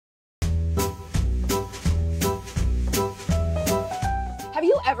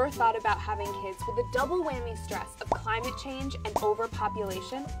ever thought about having kids with the double whammy stress of climate change and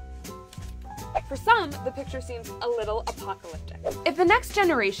overpopulation? For some, the picture seems a little apocalyptic. If the next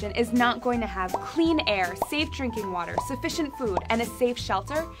generation is not going to have clean air, safe drinking water, sufficient food, and a safe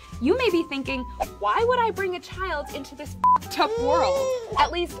shelter, you may be thinking, why would I bring a child into this f***ed up world?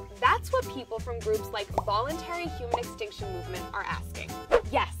 At least, that's what people from groups like Voluntary Human Extinction Movement are asking.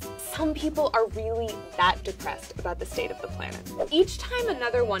 Yes, some people are really that depressed about the state of the planet. Each time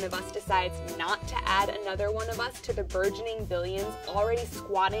another one of us decides not to add another one of us to the burgeoning billions already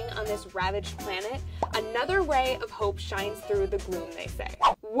squatting on this ravaged planet, another ray of hope shines through the gloom, they say.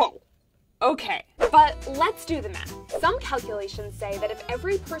 Whoa. Okay, but let's do the math. Some calculations say that if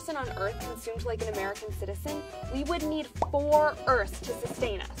every person on Earth consumed like an American citizen, we would need 4 Earths to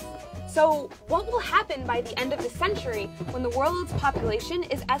sustain us. So what will happen by the end of the century when the world's population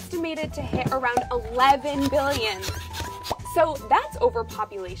is estimated to hit around 11 billion? So that's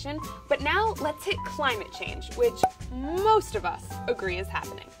overpopulation, but now let's hit climate change, which most of us agree is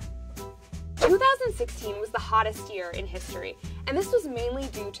happening. 2016 was the hottest year in history, and this was mainly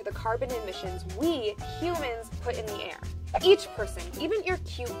due to the carbon emissions we, humans, put in the air. Each person, even your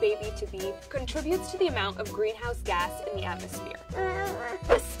cute baby-to-be, contributes to the amount of greenhouse gas in the atmosphere.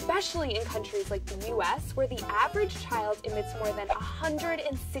 Especially in countries like the US, where the average child emits more than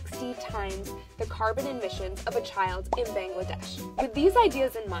 160 times the carbon emissions of a child in Bangladesh. With these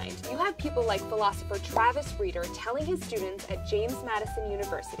ideas in mind, you have people like philosopher Travis Reeder telling his students at James Madison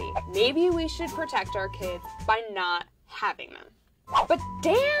University, maybe we should protect our kids by not having them. But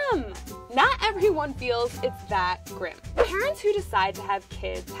damn! Not everyone feels it's that grim. Parents who decide to have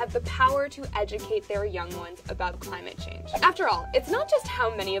kids have the power to educate their young ones about climate change. After all, it's not just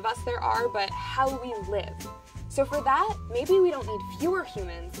how many of us there are, but how we live. So for that, maybe we don't need fewer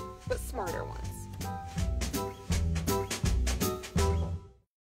humans, but smarter ones.